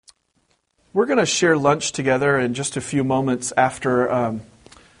We're going to share lunch together in just a few moments after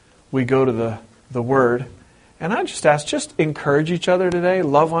we go to the Word. And I just ask, just encourage each other today,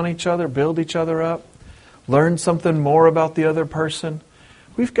 love on each other, build each other up, learn something more about the other person.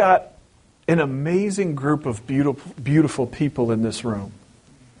 We've got an amazing group of beautiful people in this room.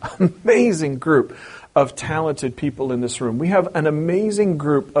 Amazing group of talented people in this room. We have an amazing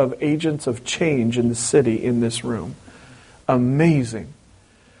group of agents of change in the city in this room. Amazing.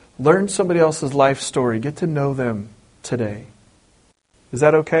 Learn somebody else's life story. Get to know them today. Is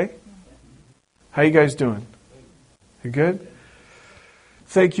that okay? How you guys doing? You good?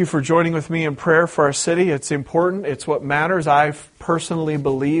 Thank you for joining with me in prayer for our city. It's important. It's what matters. I personally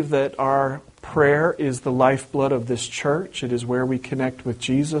believe that our prayer is the lifeblood of this church. It is where we connect with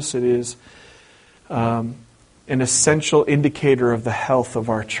Jesus. It is an essential indicator of the health of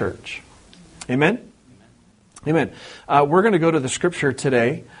our church. Amen? Amen. We're going to go to the Scripture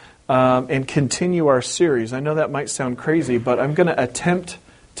today and continue our series. I know that might sound crazy, but I'm going to attempt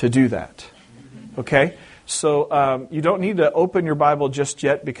to do that. Okay? So you don't need to open your Bible just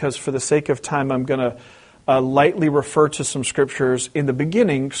yet, because for the sake of time, I'm going to lightly refer to some Scriptures in the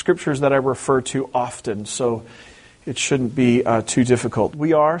beginning, Scriptures that I refer to often. So it shouldn't be too difficult.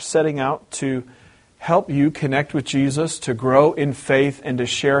 We are setting out to help you connect with Jesus, to grow in faith, and to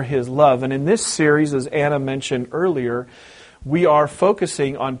share His love. And in this series, as Anna mentioned earlier, we are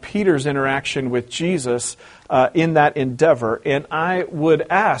focusing on Peter's interaction with Jesus in that endeavor. And I would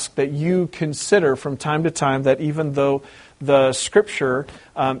ask that you consider from time to time that even though the Scripture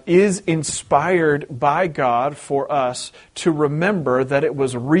is inspired by God for us, to remember that it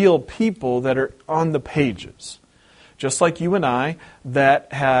was real people that are on the pages. Just like you and I,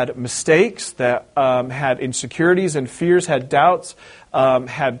 that had mistakes, that had insecurities and fears, had doubts,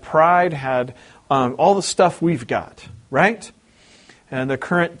 had pride, had all the stuff we've got. Right? And the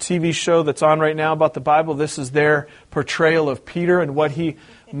current TV show that's on right now about the Bible, this is their portrayal of Peter and what he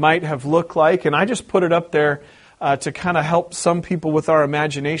might have looked like. And I just put it up there to kind of help some people with our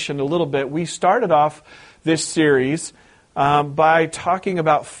imagination a little bit. We started off this series by talking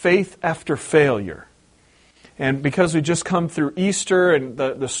about faith after failure. And because we just come through Easter and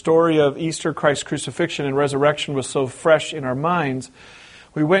the story of Easter, Christ's crucifixion and resurrection was so fresh in our minds,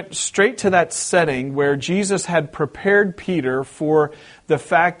 we went straight to that setting where Jesus had prepared Peter for the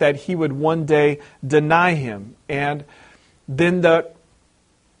fact that he would one day deny him. And then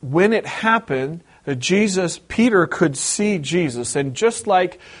when it happened, Peter could see Jesus. And just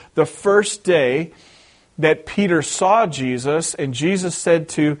like the first day that Peter saw Jesus, and Jesus said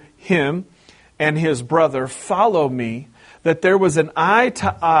to him and his brother, "Follow me," that there was an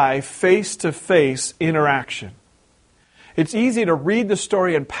eye-to-eye, face-to-face interaction. It's easy to read the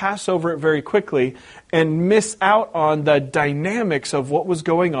story and pass over it very quickly and miss out on the dynamics of what was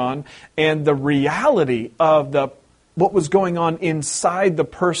going on and the reality of what was going on inside the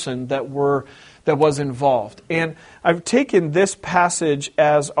person that was involved. And I've taken this passage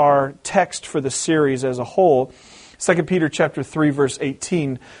as our text for the series as a whole, 2 Peter chapter 3, verse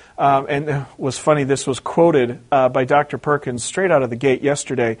 18. And it was funny, this was quoted by Dr. Perkins straight out of the gate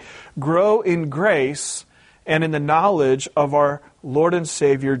yesterday. "Grow in grace and in the knowledge of our Lord and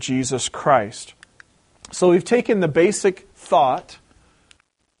Savior, Jesus Christ." So we've taken the basic thought,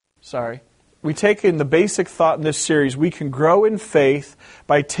 in this series. We can grow in faith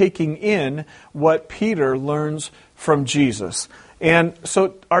by taking in what Peter learns from Jesus. And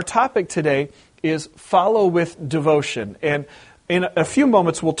so our topic today is follow with devotion. And in a few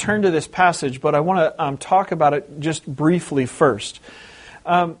moments we'll turn to this passage, but I want to talk about it just briefly first.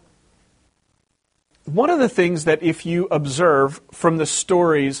 One of the things that if you observe from the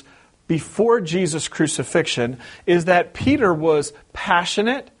stories before Jesus' crucifixion is that Peter was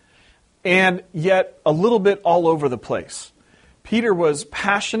passionate and yet a little bit all over the place. Peter was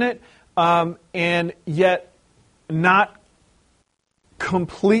passionate and yet not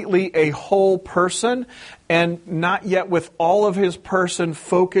completely a whole person, and not yet with all of his person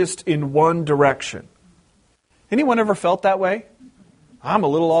focused in one direction. Anyone ever felt that way? I'm a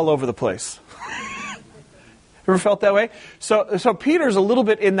little all over the place. Ever felt that way? So Peter's a little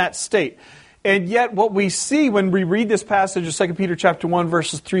bit in that state. And yet what we see when we read this passage of 2 Peter chapter 1,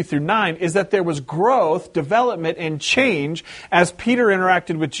 verses 3 through 9, is that there was growth, development, and change as Peter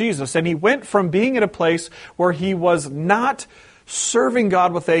interacted with Jesus. And he went from being at a place where he was not serving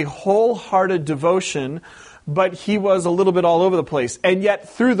God with a wholehearted devotion, but he was a little bit all over the place. And yet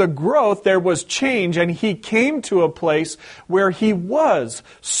through the growth, there was change, and he came to a place where he was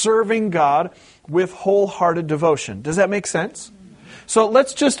serving God with wholehearted devotion. Does that make sense? So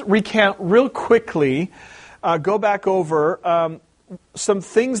let's just recount real quickly, go back over some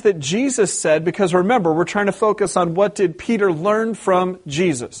things that Jesus said, because remember, we're trying to focus on what did Peter learn from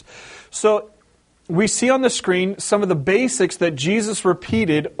Jesus. So we see on the screen some of the basics that Jesus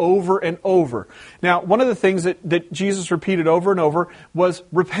repeated over and over. Now, one of the things that Jesus repeated over and over was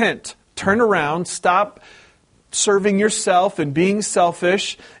repent. Turn around, stop serving yourself and being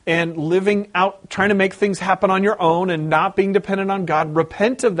selfish and living out, trying to make things happen on your own and not being dependent on God.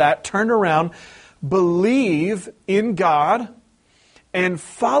 Repent of that, turn around, believe in God, and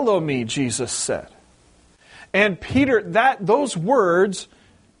follow me, Jesus said. And Peter, those words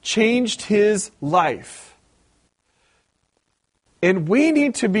changed his life. And we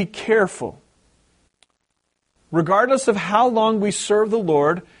need to be careful, regardless of how long we serve the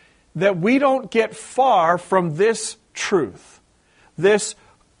Lord, that we don't get far from this truth, this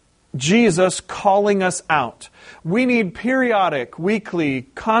Jesus calling us out. We need periodic, weekly,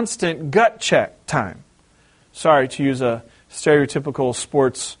 constant gut check time. Sorry to use a stereotypical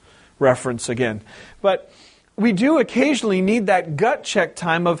sports reference again. But we do occasionally need that gut check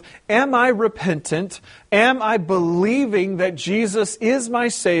time of, am I repentant? Am I believing that Jesus is my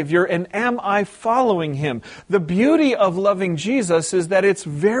Savior? And am I following Him? The beauty of loving Jesus is that it's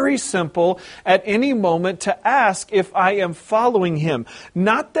very simple at any moment to ask if I am following Him.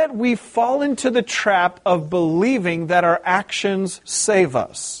 Not that we fall into the trap of believing that our actions save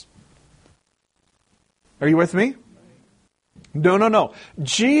us. Are you with me? No.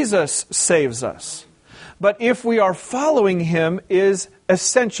 Jesus saves us. But if we are following Him is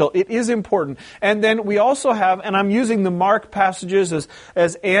essential. It is important. And then we also have, and I'm using the Mark passages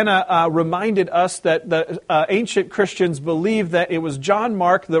as Anna reminded us that the ancient Christians believed that it was John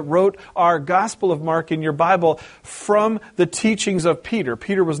Mark that wrote our Gospel of Mark in your Bible from the teachings of Peter.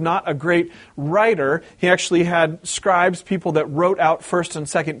 Peter was not a great writer. He actually had scribes, people that wrote out 1st and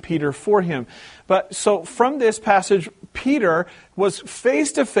 2nd Peter for him. But so from this passage, Peter was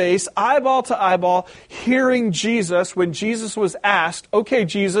face to face, eyeball to eyeball, hearing Jesus when Jesus was asked, okay,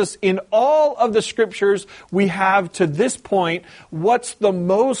 Jesus, in all of the scriptures we have to this point, what's the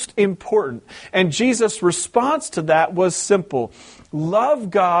most important? And Jesus' response to that was simple. Love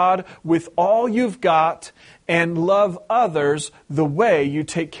God with all you've got and love others the way you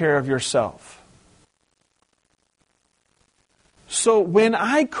take care of yourself. So when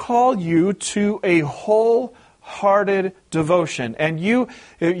I call you to a wholehearted devotion, and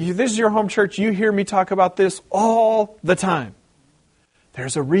this is your home church, you hear me talk about this all the time.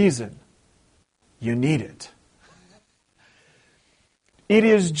 There's a reason. You need it. It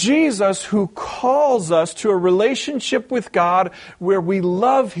is Jesus who calls us to a relationship with God where we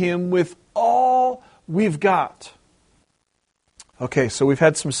love Him with all we've got. Okay, so we've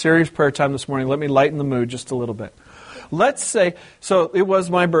had some serious prayer time this morning. Let me lighten the mood just a little bit. Let's say, so it was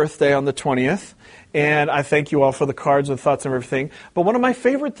my birthday on the 20th, and I thank you all for the cards and thoughts and everything. But one of my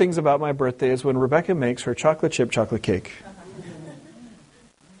favorite things about my birthday is when Rebecca makes her chocolate chip chocolate cake.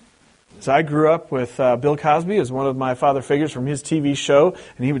 So I grew up with Bill Cosby as one of my father figures from his TV show,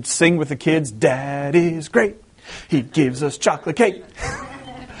 and he would sing with the kids, "Dad is great. He gives us chocolate cake."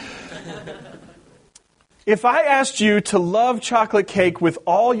 If I asked you to love chocolate cake with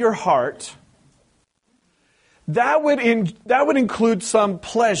all your heart, that would include some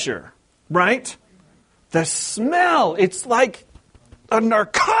pleasure, right? The smell, it's like a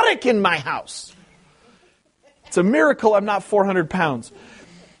narcotic in my house. It's a miracle I'm not 400 pounds.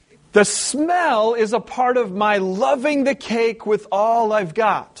 The smell is a part of my loving the cake with all I've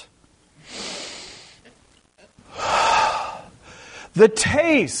got. The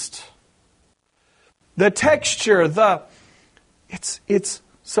taste, the texture, it's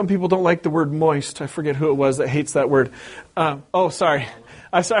some people don't like the word moist. I forget who it was that hates that word. Sorry.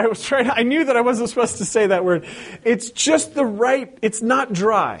 I knew that I wasn't supposed to say that word. It's just the right, it's not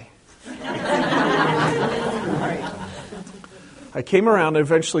dry. I came around and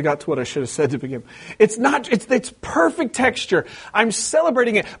eventually got to what I should have said to begin. It's perfect texture. I'm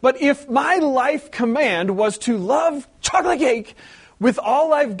celebrating it. But if my life command was to love chocolate cake with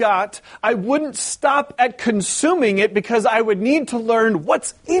all I've got, I wouldn't stop at consuming it because I would need to learn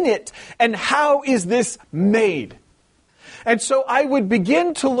what's in it and how is this made. And so I would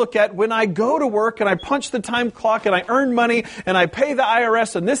begin to look at when I go to work and I punch the time clock and I earn money and I pay the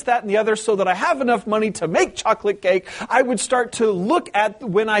IRS and this, that, and the other so that I have enough money to make chocolate cake. I would start to look at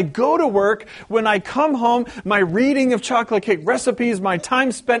when I go to work, when I come home, my reading of chocolate cake recipes, my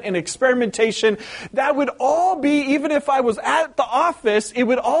time spent in experimentation. That would all be, even if I was at the office, it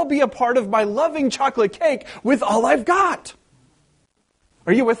would all be a part of my loving chocolate cake with all I've got.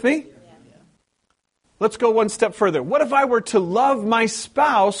 Are you with me? Let's go one step further. What if I were to love my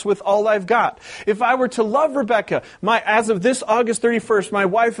spouse with all I've got? If I were to love Rebecca, as of this August 31st, my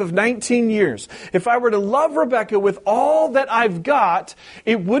wife of 19 years, if I were to love Rebecca with all that I've got,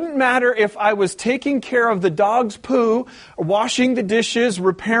 it wouldn't matter if I was taking care of the dog's poo, washing the dishes,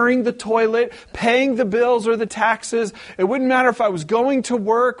 repairing the toilet, paying the bills or the taxes. It wouldn't matter if I was going to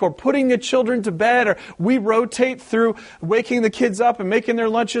work or putting the children to bed, or we rotate through waking the kids up and making their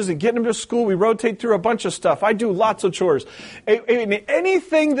lunches and getting them to school. We rotate through a bunch of stuff. I do lots of chores.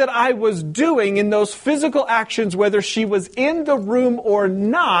 Anything that I was doing in those physical actions, whether she was in the room or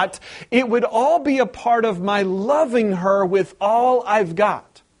not, it would all be a part of my loving her with all I've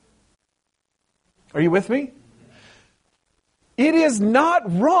got. Are you with me? It is not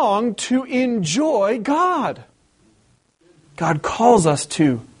wrong to enjoy God. God calls us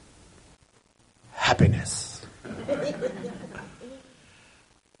to happiness.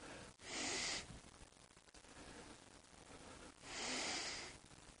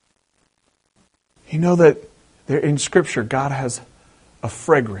 You know that there in Scripture, God has a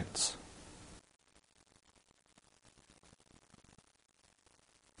fragrance.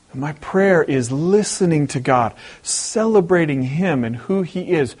 And my prayer is listening to God, celebrating Him and who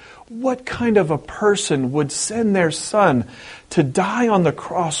He is. What kind of a person would send their son to die on the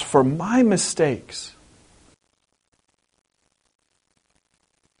cross for my mistakes?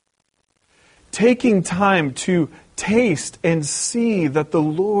 Taking time to taste and see that the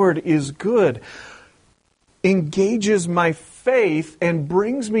Lord is good engages my faith and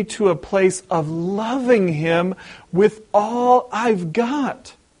brings me to a place of loving Him with all I've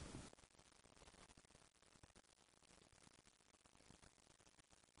got.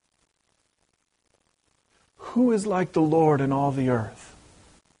 Who is like the Lord in all the earth?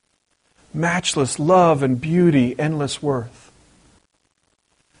 Matchless love and beauty, endless worth.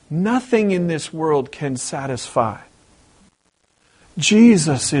 Nothing in this world can satisfy.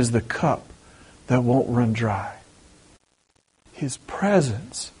 Jesus is the cup that won't run dry. His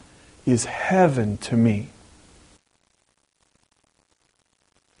presence is heaven to me.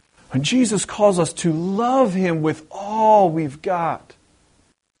 When Jesus calls us to love Him with all we've got,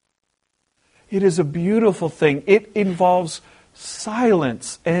 it is a beautiful thing. It involves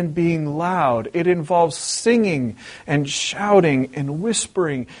silence and being loud. It involves singing and shouting and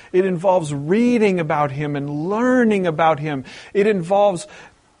whispering. It involves reading about Him and learning about Him. It involves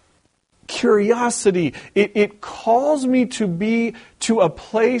curiosity. It calls me to a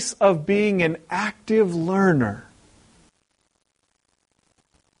place of being an active learner.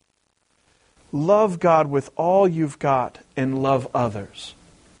 Love God with all you've got and love others.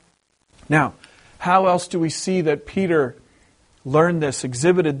 Now, how else do we see that Peter learned this,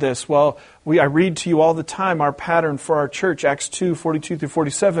 exhibited this? Well, I read to you all the time our pattern for our church, Acts 2, 42 through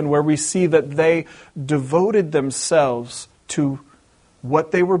 47, where we see that they devoted themselves to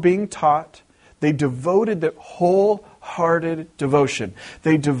what they were being taught. They devoted the wholehearted devotion.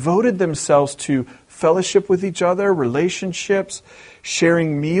 They devoted themselves to fellowship with each other, relationships,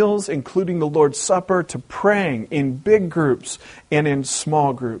 sharing meals, including the Lord's Supper, to praying in big groups and in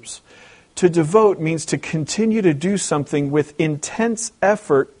small groups. To devote means to continue to do something with intense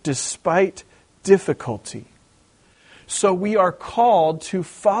effort despite difficulty. So we are called to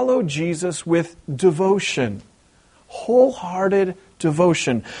follow Jesus with devotion, wholehearted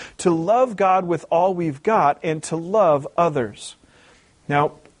devotion, to love God with all we've got and to love others.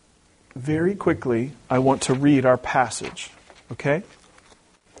 Now, very quickly, I want to read our passage, okay?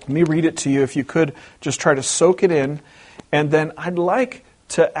 Let me read it to you. If you could just try to soak it in. And then I'd like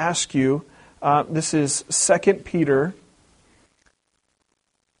to ask you, this is 2 Peter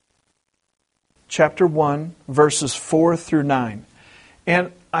chapter 1, verses 4 through 9.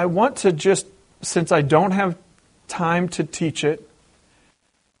 And I want to just, since I don't have time to teach it,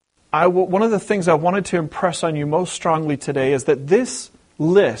 one of the things I wanted to impress on you most strongly today is that this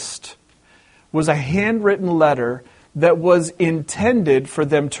list was a handwritten letter that was intended for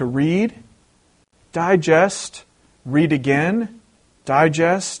them to read, digest, read again,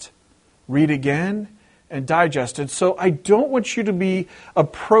 digest, read again, and digest. And so I don't want you to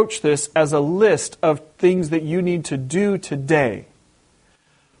approach this as a list of things that you need to do today.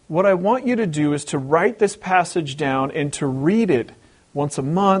 What I want you to do is to write this passage down and to read it once a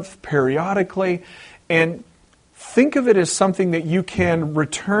month, periodically, and think of it as something that you can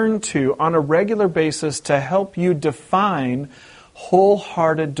return to on a regular basis to help you define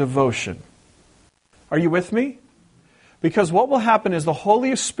wholehearted devotion. Are you with me? Because what will happen is the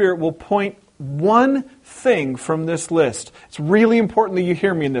Holy Spirit will point one thing from this list. It's really important that you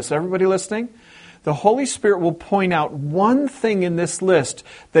hear me in this. Everybody listening? the Holy Spirit will point out one thing in this list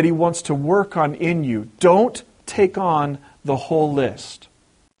that He wants to work on in you. Don't take on the whole list.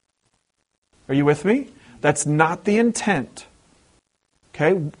 Are you with me? That's not the intent.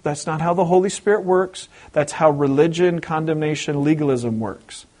 Okay? That's not how the Holy Spirit works. That's how religion, condemnation, legalism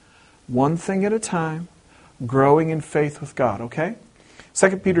works. One thing at a time, growing in faith with God, okay?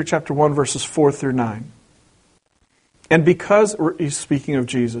 2 Peter chapter 1, verses 4 through 9. And because, he's speaking of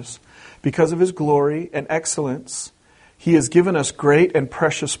Jesus, because of His glory and excellence, He has given us great and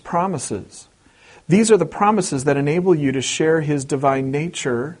precious promises. These are the promises that enable you to share His divine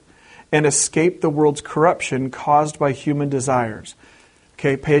nature and escape the world's corruption caused by human desires.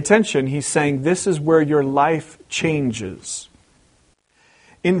 Okay, pay attention. He's saying this is where your life changes.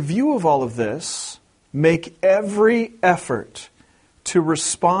 In view of all of this, make every effort to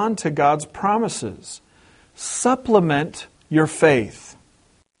respond to God's promises. Supplement your faith.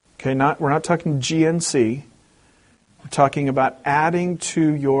 Okay, we're not talking GNC. We're talking about adding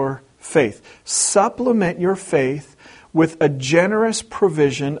to your faith. Supplement your faith with a generous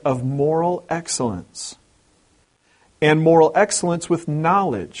provision of moral excellence. And moral excellence with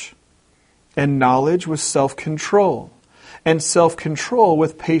knowledge. And knowledge with self-control. And self-control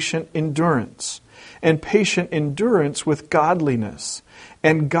with patient endurance. And patient endurance with godliness.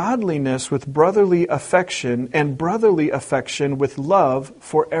 And godliness with brotherly affection. And brotherly affection with love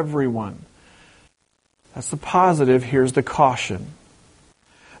for everyone. That's the positive. Here's the caution.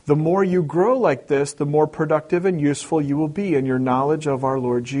 The more you grow like this, the more productive and useful you will be in your knowledge of our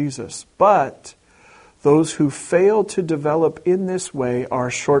Lord Jesus. But those who fail to develop in this way are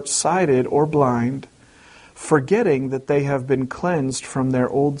short-sighted or blind, forgetting that they have been cleansed from their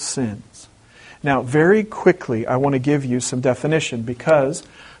old sins. Now, very quickly, I want to give you some definition because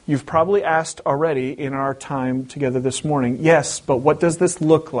you've probably asked already in our time together this morning, yes, but what does this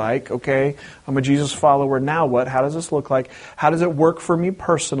look like? Okay, I'm a Jesus follower, now what? How does this look like? How does it work for me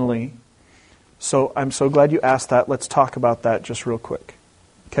personally? So I'm so glad you asked that. Let's talk about that just real quick.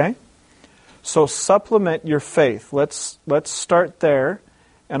 Okay? So supplement your faith. Let's start there.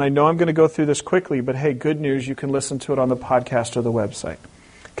 And I know I'm going to go through this quickly, but hey, good news, you can listen to it on the podcast or the website.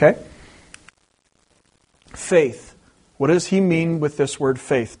 Okay? Faith. What does he mean with this word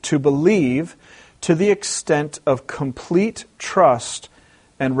faith? To believe to the extent of complete trust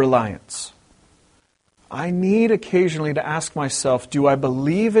and reliance. I need occasionally to ask myself, do I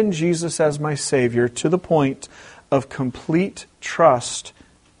believe in Jesus as my Savior to the point of complete trust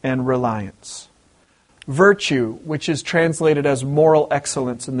and reliance? Virtue, which is translated as moral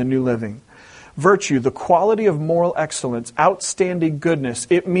excellence in the New Living. Virtue, the quality of moral excellence, outstanding goodness.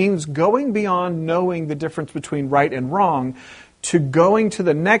 It means going beyond knowing the difference between right and wrong to going to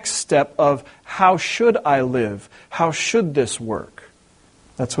the next step of how should I live? How should this work?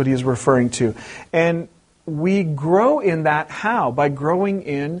 That's what he's referring to. And we grow in that how? By growing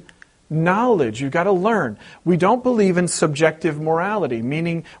in knowledge. You've got to learn. We don't believe in subjective morality,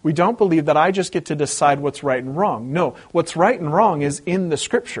 meaning we don't believe that I just get to decide what's right and wrong. No, what's right and wrong is in the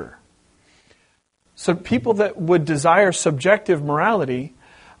Scripture. So people that would desire subjective morality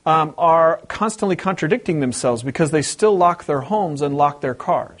are constantly contradicting themselves because they still lock their homes and lock their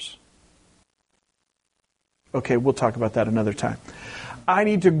cars. Okay, we'll talk about that another time. I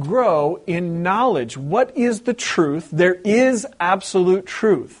need to grow in knowledge. What is the truth? There is absolute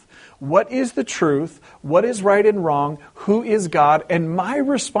truth. What is the truth? What is right and wrong? Who is God? And my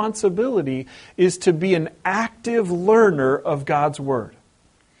responsibility is to be an active learner of God's Word.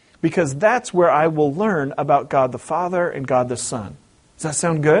 Because that's where I will learn about God the Father and God the Son. Does that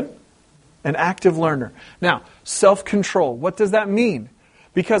sound good? An active learner. Now, self-control. What does that mean?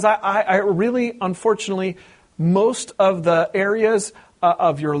 Because I really, unfortunately, most of the areas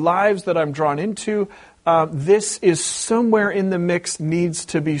of your lives that I'm drawn into, this is somewhere in the mix needs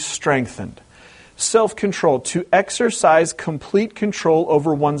to be strengthened. Self-control, to exercise complete control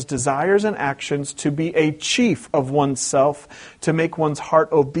over one's desires and actions, to be a chief of oneself, to make one's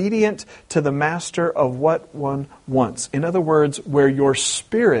heart obedient to the master of what one wants. In other words, where your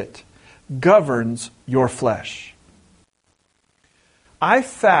spirit governs your flesh. I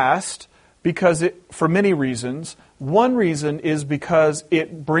fast because for many reasons. One reason is because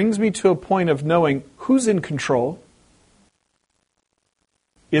it brings me to a point of knowing who's in control.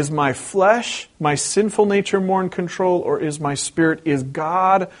 Is my flesh, my sinful nature more in control, or is my spirit, is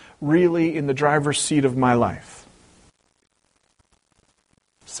God really in the driver's seat of my life?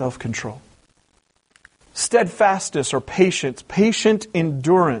 Self-control. Steadfastness or patience, patient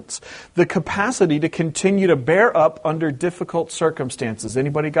endurance, the capacity to continue to bear up under difficult circumstances.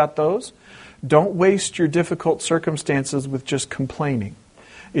 Anybody got those? Don't waste your difficult circumstances with just complaining.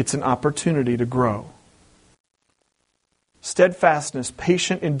 it's an opportunity to grow. Steadfastness,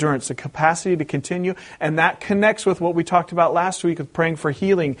 patient endurance, the capacity to continue, and that connects with what we talked about last week with praying for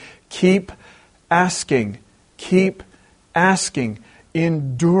healing. Keep asking. Keep asking.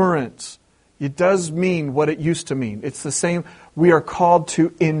 Endurance. It does mean what it used to mean. It's the same. We are called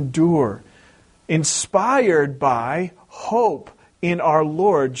to endure. Inspired by hope in our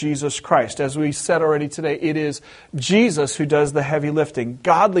Lord Jesus Christ. As we said already today, it is Jesus who does the heavy lifting.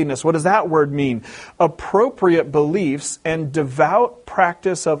 Godliness, what does that word mean? Appropriate beliefs and devout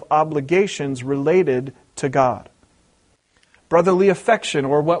practice of obligations related to God. Brotherly affection,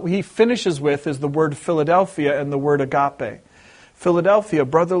 or what he finishes with, is the word Philadelphia and the word agape. Philadelphia,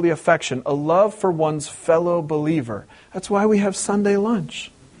 brotherly affection, a love for one's fellow believer. That's why we have Sunday lunch.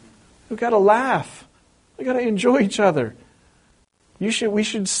 We've got to laugh. We've got to enjoy each other. We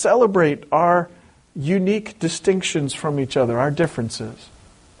should celebrate our unique distinctions from each other, our differences.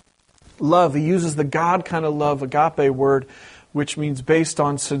 Love, he uses the God kind of love, agape word, which means based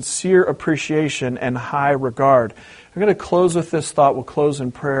on sincere appreciation and high regard. We're going to close with this thought. We'll close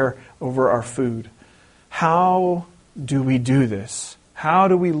in prayer over our food. How do we do this? How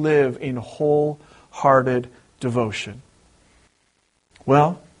do we live in wholehearted devotion?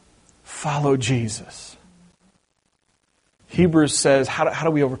 Well, follow Jesus. Hebrews says, how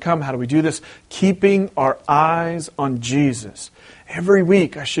do we overcome? How do we do this? Keeping our eyes on Jesus. Every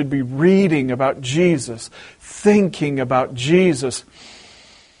week I should be reading about Jesus, thinking about Jesus,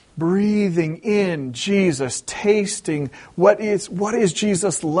 breathing in Jesus, tasting what is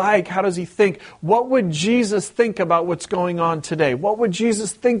Jesus like? How does he think? What would Jesus think about what's going on today? What would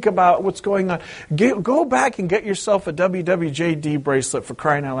Jesus think about what's going on? Go back and get yourself a WWJD bracelet, for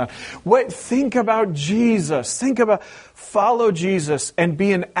crying out loud. Think about Jesus. Follow Jesus and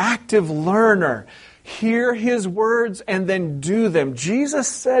be an active learner. Hear his words and then do them. Jesus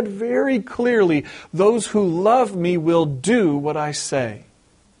said very clearly, those who love me will do what I say.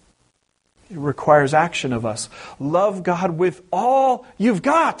 It requires action of us. Love God with all you've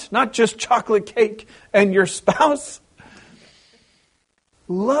got, not just chocolate cake and your spouse.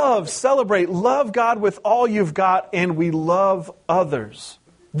 Celebrate, love God with all you've got, and we love others.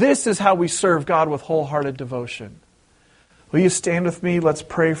 This is how we serve God with wholehearted devotion. Will you stand with me? Let's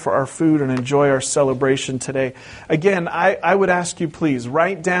pray for our food and enjoy our celebration today. Again, I would ask you, please,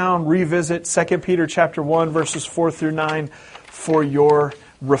 write down, revisit 2 Peter chapter 1, verses 4 through 9 for your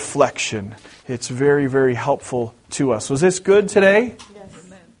reflection. It's very, very helpful to us. Was this good today?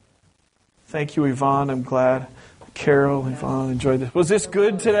 Yes. Thank you, Yvonne. I'm glad. Carol, Yvonne, enjoyed this. Was this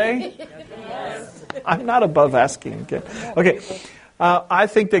good today? Yes. I'm not above asking again. Okay. I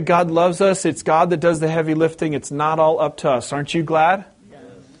think that God loves us. It's God that does the heavy lifting. It's not all up to us. Aren't you glad? Yes.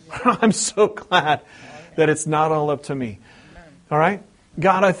 I'm so glad that it's not all up to me. All right?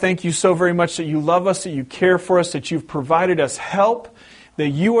 God, I thank you so very much that you love us, that you care for us, that you've provided us help, that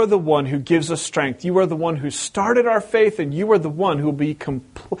you are the one who gives us strength. You are the one who started our faith, and you are the one who will be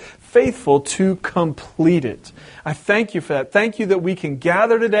faithful to complete it. I thank you for that. Thank you that we can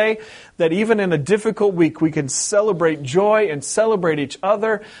gather today, that even in a difficult week, we can celebrate joy and celebrate each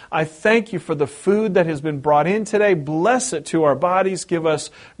other. I thank you for the food that has been brought in today. Bless it to our bodies. Give us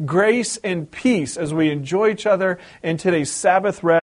grace and peace as we enjoy each other in today's Sabbath rest.